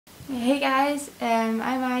Hey guys, I'm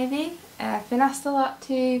Ivy. I've been asked a lot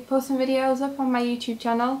to post some videos up on my YouTube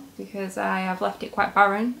channel because I have left it quite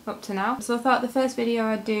barren up to now. So I thought the first video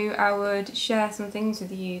I'd do, I would share some things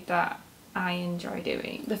with you that I enjoy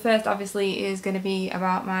doing. The first obviously is going to be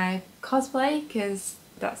about my cosplay because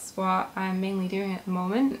that's what I'm mainly doing at the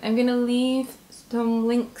moment. I'm going to leave some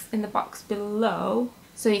links in the box below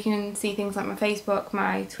so you can see things like my Facebook,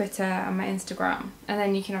 my Twitter and my Instagram, and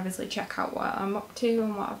then you can obviously check out what I'm up to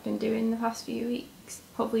and what I've been doing the past few weeks.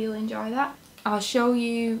 Hopefully you'll enjoy that. I'll show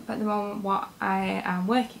you at the moment what I am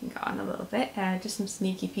working on a little bit, just some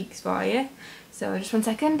sneaky peeks for you. So just 1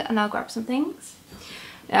 second and I'll grab some things.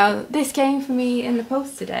 Now this came for me in the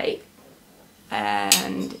post today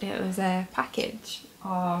and it was a package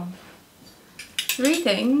of 3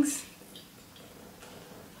 things.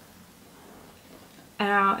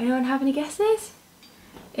 Now, anyone have any guesses?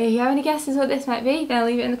 If you have any guesses what this might be, then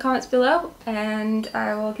leave it in the comments below and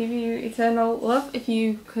I will give you eternal love if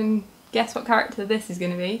you can guess what character this is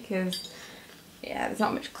going to be, because yeah, there's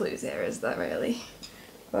not much clues here, is there really?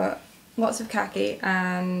 But lots of khaki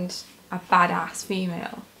and a badass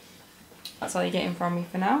female. That's all you're getting from me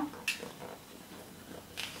for now.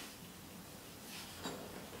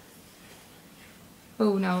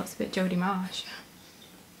 Oh no, it's a bit Jodie Marsh.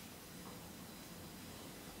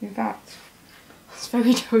 In fact, it's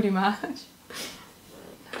very Jodie Marsh.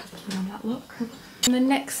 Keen on that look. And the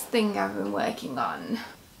next thing I've been working on,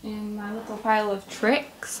 in my little pile of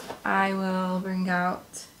tricks, I will bring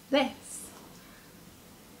out this.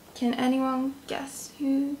 Can anyone guess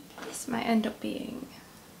who this might end up being?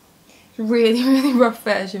 It's a really, really rough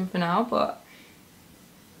version for now, but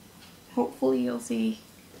hopefully you'll see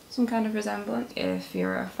some kind of resemblance. If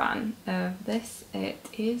you're a fan of this, it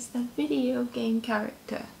is a video game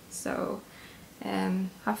character, so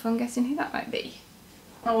have fun guessing who that might be.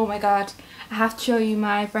 Oh my god, I have to show you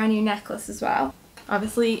my brand new necklace as well.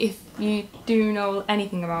 Obviously if you do know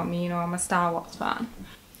anything about me, you know I'm a Star Wars fan.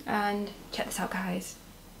 And check this out guys.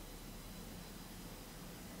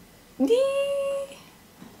 I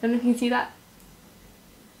don't know if you can see that.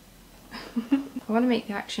 I want to make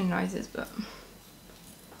the action noises but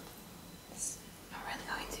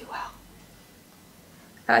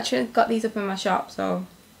I actually got these up in my shop, so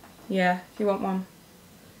yeah, if you want one,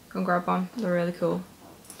 go and grab one. They're really cool.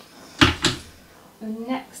 The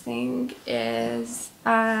next thing is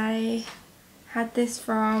I had this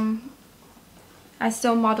from, I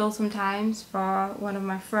still model sometimes for one of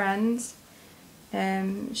my friends.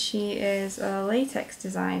 She is a latex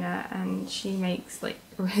designer and she makes like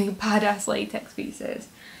really badass latex pieces.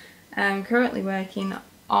 I'm currently working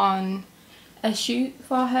on a shoot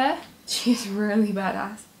for her. She's really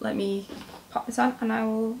badass. Let me pop this on and I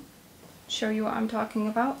will show you what I'm talking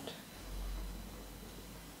about.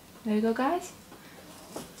 There we go guys.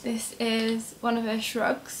 This is one of her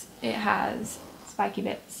shrugs. It has spiky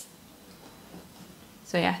bits.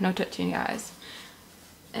 So yeah, no touching guys.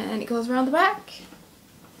 And it goes around the back.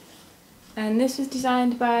 And this was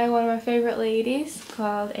designed by one of my favourite ladies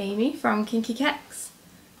called Amy from Kinky Keks.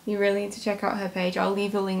 You really need to check out her page. I'll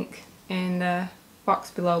leave a link in the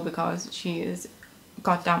box below because she is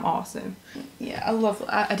goddamn awesome. Yeah,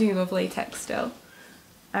 I do love latex still.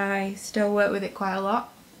 I still work with it quite a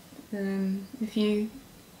lot. If you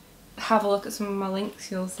have a look at some of my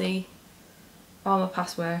links you'll see all my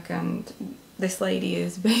past work, and this lady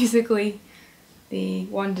is basically the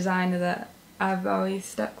one designer that I've always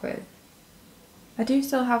stuck with. I do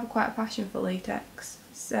still have quite a passion for latex,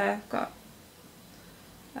 so I've got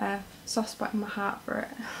a soft spot in my heart for it.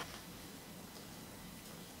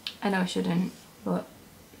 I know I shouldn't, but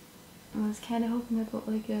I was kind of hoping I'd look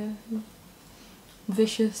like a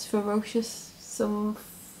vicious, ferocious,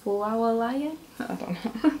 sunflower lion? I don't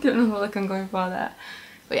know. I don't know what look I'm going for there.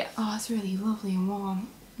 But yeah, oh, it's really lovely and warm.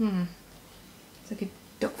 It's like a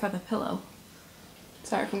duck feather pillow.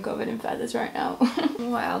 Sorry if I'm covered in feathers right now.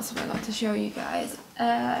 What else have I got to show you guys?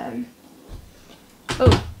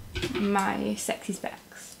 Oh, my sexy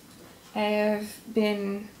specs. I have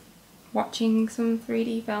been watching some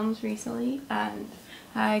 3D films recently and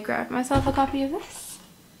I grabbed myself a copy of this,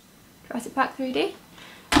 Jurassic Park 3D,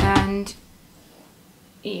 and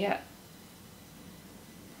yeah,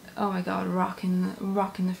 oh my god, rocking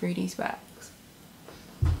the 3D specs.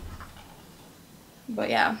 But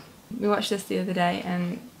yeah, we watched this the other day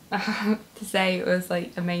and I have to say it was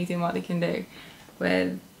like amazing what they can do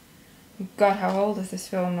with, god, how old is this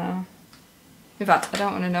film now? In fact, I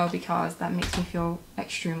don't want to know because that makes me feel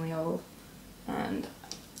extremely old. And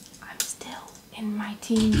I'm still in my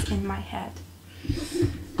teens in my head.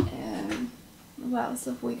 What else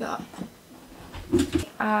have we got?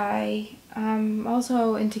 I am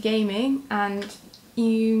also into gaming, and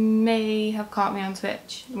you may have caught me on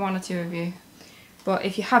Twitch, one or two of you. But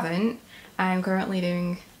if you haven't, I am currently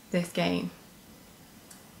doing this game.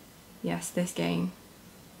 Yes, this game.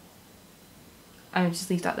 I'll just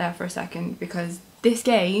leave that there for a second, because this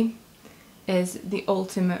game is the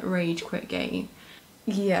ultimate rage quit game.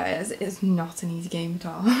 Yeah, it's not an easy game at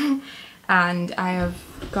all. And I have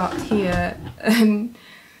got here,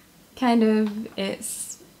 kind of,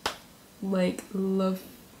 it's like love,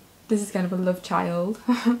 this is kind of a love child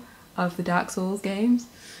of the Dark Souls games.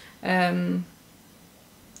 Yeah,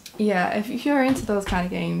 if you're into those kind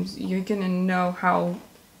of games, you're gonna know how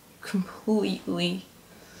completely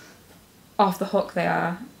off the hook they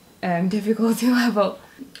are, difficulty level.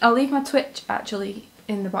 I'll leave my Twitch actually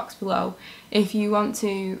in the box below if you want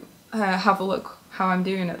to have a look how I'm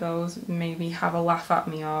doing at those, maybe have a laugh at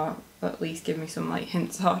me, or at least give me some like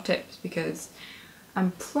hints or tips, because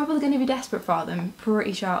I'm probably going to be desperate for them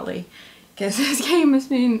pretty shortly, because this game has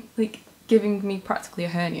been like giving me practically a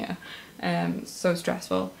hernia. So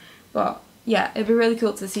stressful. But yeah, it'd be really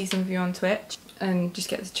cool to see some of you on Twitch and just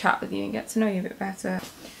get to chat with you and get to know you a bit better.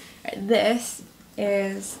 Right, this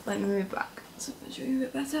is, let me move back so I can show you a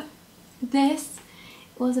bit better. This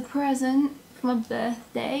was a present for my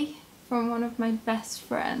birthday from one of my best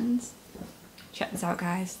friends. Check this out,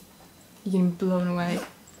 guys. You're gonna be blown away.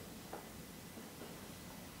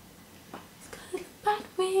 It's got little bat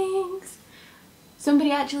wings.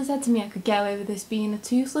 Somebody actually said to me I could get away with this being a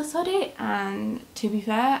toothless hoodie, and to be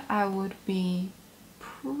fair, I would be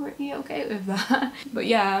pretty okay with that. But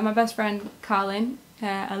yeah, my best friend Carlin,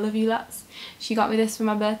 I love you lots. She got me this for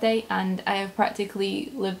my birthday, and I have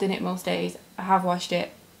practically lived in it most days. I have washed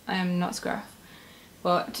it. I am not scruff,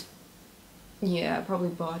 but yeah, probably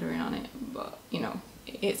bordering on it. But you know,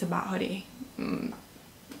 it's a bat hoodie.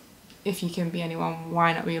 If you can be anyone,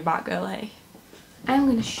 why not be a bat girl, hey? I'm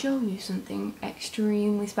going to show you something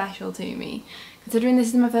extremely special to me. Considering this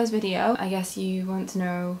is my first video, I guess you want to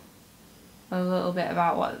know a little bit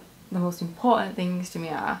about what the most important things to me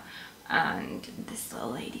are, and this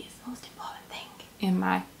little lady is the most important thing in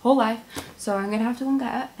my whole life, so I'm going to have to go and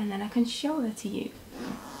get her and then I can show her to you.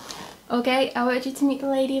 Okay, I want you to meet the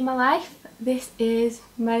lady in my life. This is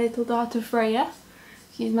my little daughter Freya.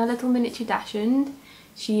 She's my little miniature Dachshund.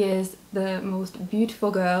 She is the most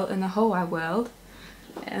beautiful girl in the whole wide world.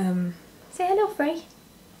 Say hello, Frey.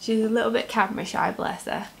 She's a little bit camera shy, bless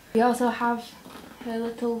her. We also have her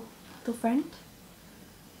little friend,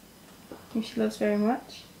 who she loves very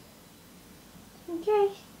much. Okay.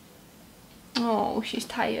 Oh, she's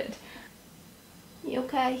tired. You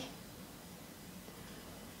okay?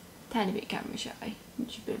 Tiny bit camera shy,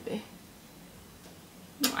 which you baby.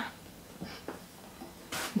 Mwah.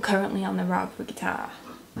 I'm currently on the Rob guitar.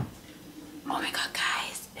 Oh my god,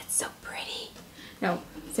 guys, it's so pretty. No,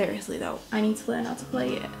 seriously though, I need to learn how to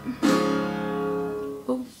play it.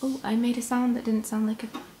 Oh, I made a sound that didn't sound like a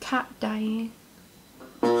cat dying.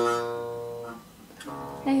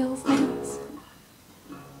 Nails.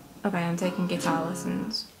 Okay, I'm taking guitar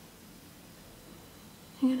lessons.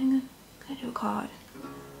 Hang on. Can I do a chord?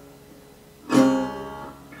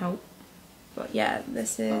 Nope. But yeah,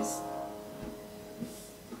 this is...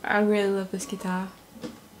 I really love this guitar.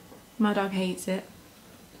 My dog hates it,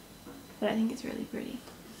 but I think it's really pretty.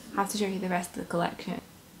 I have to show you the rest of the collection.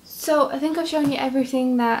 So I think I've shown you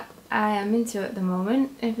everything that I am into at the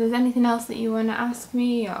moment. If there's anything else that you want to ask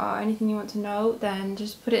me or anything you want to know, then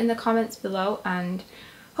just put it in the comments below and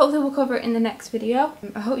hopefully we'll cover it in the next video.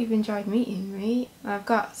 I hope you've enjoyed meeting me. I've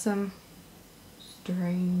got some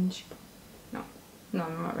strange... No,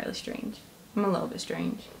 I'm not really strange. I'm a little bit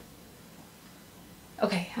strange.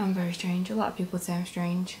 Okay, I'm very strange. A lot of people would say I'm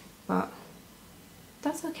strange, but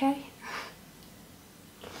that's okay.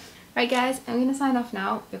 Right guys, I'm going to sign off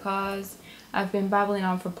now because I've been babbling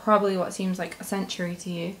on for probably what seems like a century to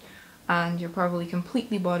you, and you're probably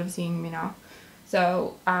completely bored of seeing me now.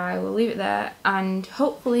 So I will leave it there and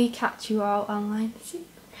hopefully catch you all online soon.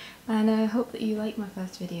 And I hope that you like my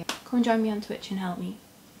first video. Come and join me on Twitch and help me.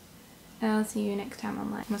 And I'll see you next time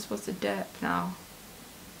online. I'm supposed to derp now.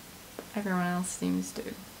 Everyone else seems to.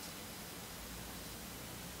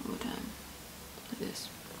 One more time. Like this.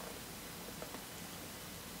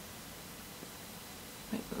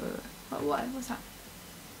 Wait. What was that?